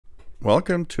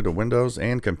Welcome to the Windows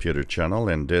and Computer channel,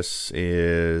 and this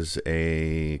is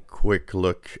a quick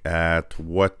look at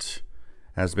what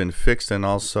has been fixed, and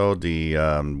also the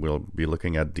we'll be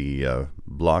looking at the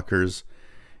blockers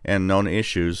and known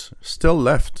issues still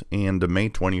left in the May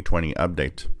 2020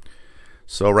 update.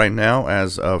 So right now,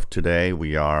 as of today,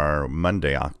 we are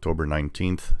Monday, October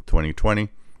 19th, 2020.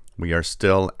 We are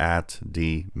still at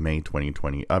the May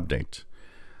 2020 update.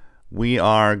 We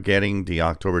are getting the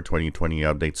October 2020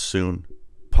 update soon,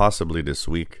 possibly this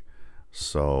week.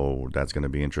 So that's going to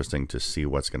be interesting to see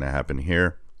what's going to happen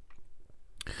here.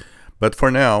 But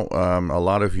for now, a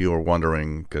lot of you are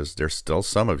wondering, because there's still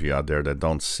some of you out there that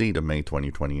don't see the May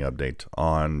 2020 update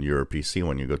on your PC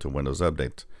when you go to Windows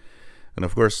Update. And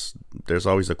of course, there's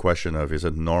always a question of, is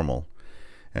it normal?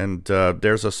 And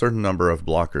there's a certain number of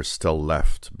blockers still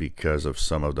left because of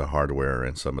some of the hardware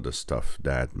and some of the stuff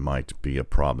that might be a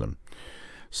problem.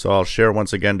 So I'll share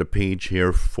once again the page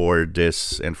here for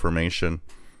this information.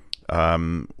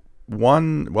 Two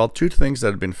things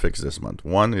that have been fixed this month.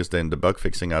 One is the bug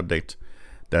fixing update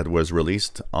that was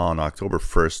released on October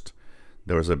 1st.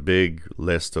 There was a big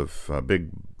list of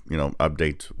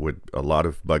update with a lot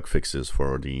of bug fixes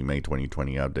for the May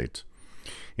 2020 update.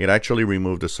 It actually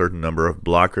removed a certain number of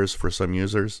blockers for some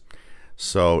users.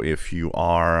 So if you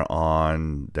are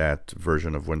on that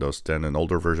version of Windows 10, an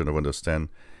older version of Windows 10,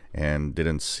 and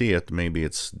didn't see it, maybe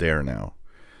it's there now.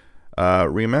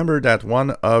 Remember that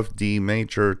one of the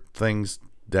major things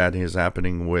that is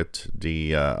happening with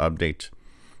the update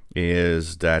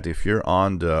is that if you're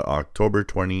on the October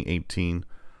 2018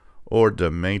 or the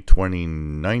May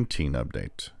 2019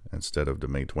 update instead of the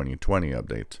May 2020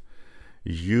 update,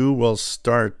 you will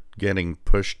start getting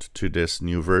pushed to this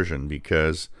new version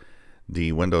because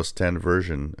the Windows 10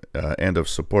 version end of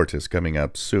support is coming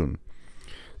up soon.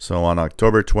 So on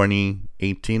October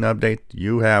 2018 update,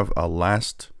 you have a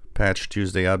last Patch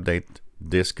Tuesday update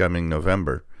this coming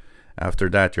November. After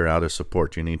that, you're out of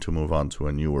support. You need to move on to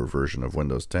a newer version of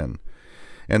Windows 10.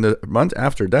 And the month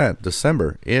after that,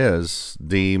 December, is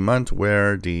the month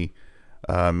where the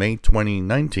May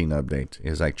 2019 update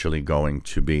is actually going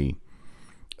to be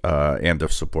end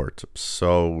of support.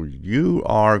 So you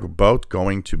are both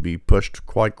going to be pushed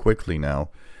quite quickly now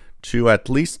to at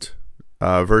least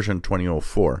version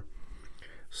 2004.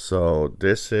 So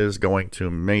this is going to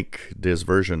make this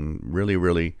version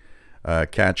really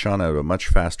catch on at a much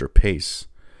faster pace,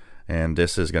 and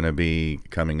this is going to be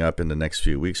coming up in the next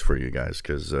few weeks for you guys,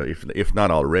 because if not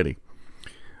already.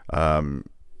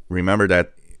 Remember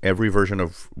that every version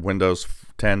of Windows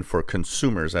 10 for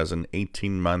consumers has an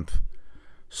 18-month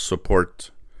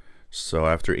support. So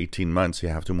after 18 months, you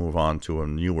have to move on to a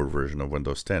newer version of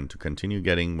Windows 10 to continue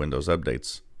getting Windows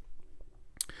updates.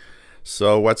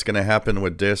 So what's going to happen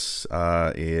with this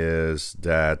is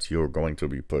that you're going to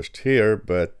be pushed here,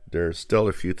 but there's still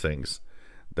a few things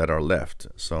that are left.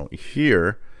 So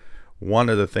here, one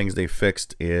of the things they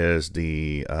fixed is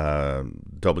the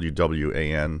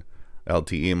WWAN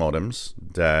LTE modems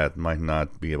that might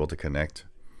not be able to connect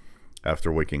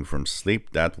after waking from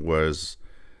sleep. That was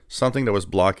something that was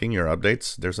blocking your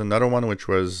updates. There's another one which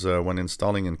was when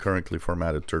installing incorrectly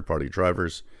formatted third-party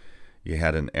drivers, you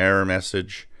had an error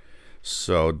message.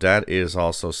 So that is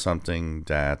also something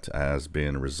that has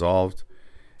been resolved,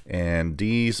 and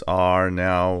these are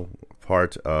now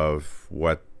part of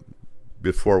what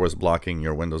before was blocking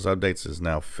your Windows updates is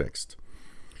now fixed.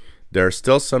 There are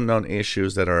still some known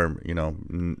issues that are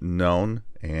known,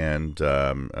 and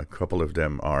a couple of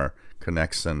them are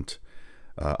Connexent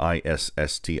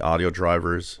ISST audio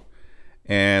drivers,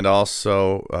 and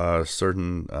also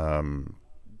certain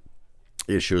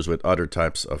issues with other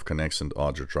types of Connexent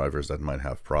audio drivers that might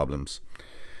have problems.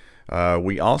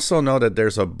 We also know that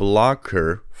there's a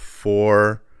blocker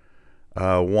for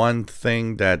one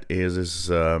thing that is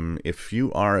if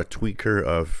you are a tweaker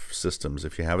of systems,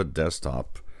 if you have a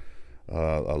desktop,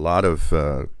 a lot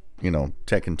of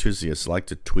tech enthusiasts like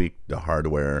to tweak the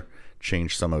hardware,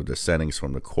 change some of the settings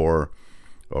from the core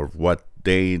of what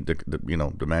the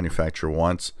manufacturer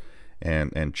wants,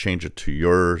 and change it to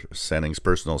your settings,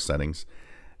 personal settings.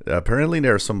 Apparently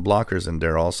there are some blockers in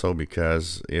there also,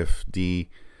 because if the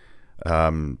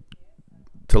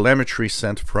telemetry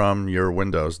sent from your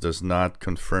Windows does not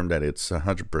confirm that it's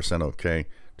 100% okay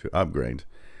to upgrade,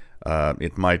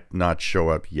 it might not show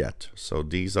up yet. So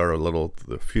these are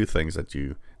the few things that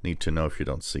you need to know if you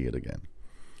don't see it again.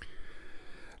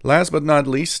 Last but not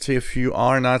least, if you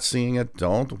are not seeing it,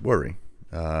 don't worry.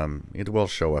 It will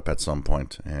show up at some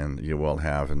point, and you will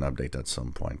have an update at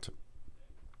some point.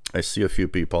 I see a few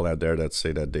people out there that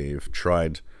say that they've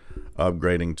tried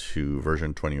upgrading to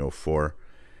version 2004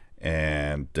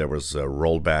 and there was a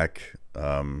rollback.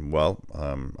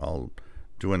 I'll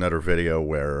do another video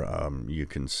where you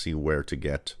can see where to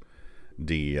get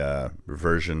the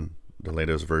the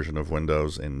latest version of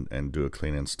Windows, and do a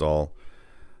clean install,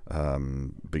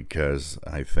 because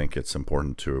I think it's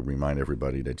important to remind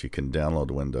everybody that you can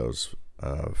download Windows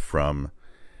from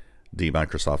the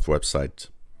Microsoft website,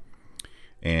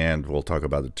 and we'll talk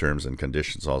about the terms and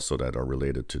conditions also that are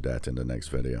related to that in the next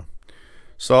video.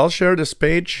 So I'll share this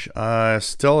page.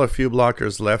 Still a few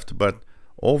blockers left, but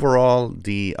overall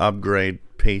the upgrade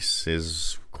pace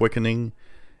is quickening,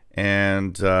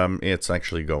 and it's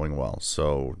actually going well,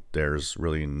 so there's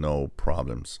really no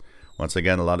problems. Once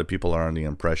again, a lot of people are on the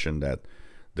impression that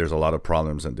there's a lot of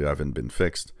problems and they haven't been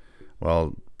fixed.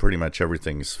 Well, pretty much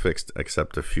everything's fixed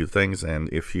except a few things, and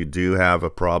if you do have a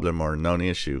problem or a known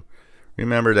issue,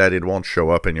 remember that it won't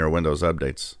show up in your Windows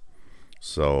updates.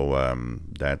 So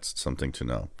that's something to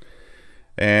know.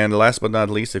 And last but not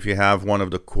least, if you have one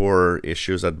of the core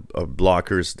issues of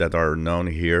blockers that are known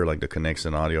here, like the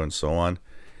connection audio and so on,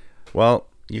 well,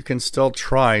 you can still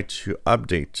try to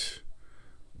update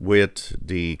with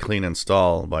the clean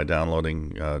install by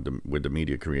downloading with the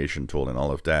media creation tool and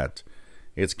all of that.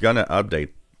 It's gonna update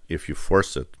if you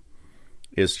force it.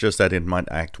 It's just that it might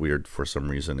act weird for some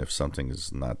reason if something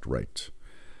is not right.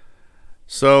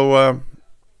 So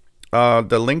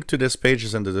the link to this page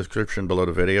is in the description below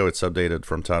the video. It's updated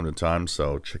from time to time,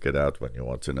 so check it out when you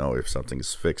want to know if something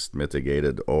is fixed,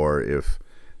 mitigated, or if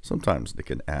sometimes they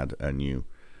can add a new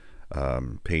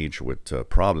page with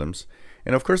problems.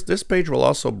 And of course, this page will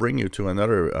also bring you to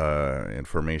another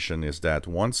information, is that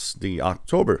once the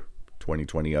October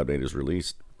 2020 update is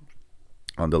released,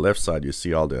 on the left side you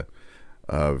see all the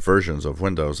versions of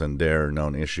Windows and their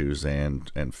known issues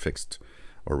and fixed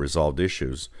or resolved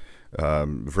issues.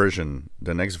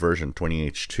 The next version,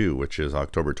 20H2, which is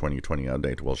October 2020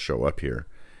 update, will show up here,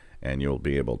 and you'll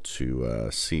be able to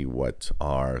see what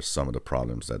are some of the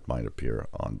problems that might appear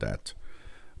on that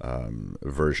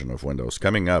version of Windows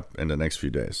coming up in the next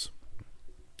few days.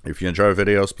 If you enjoy our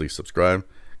videos, please subscribe,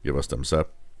 give us thumbs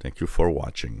up. Thank you for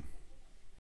watching.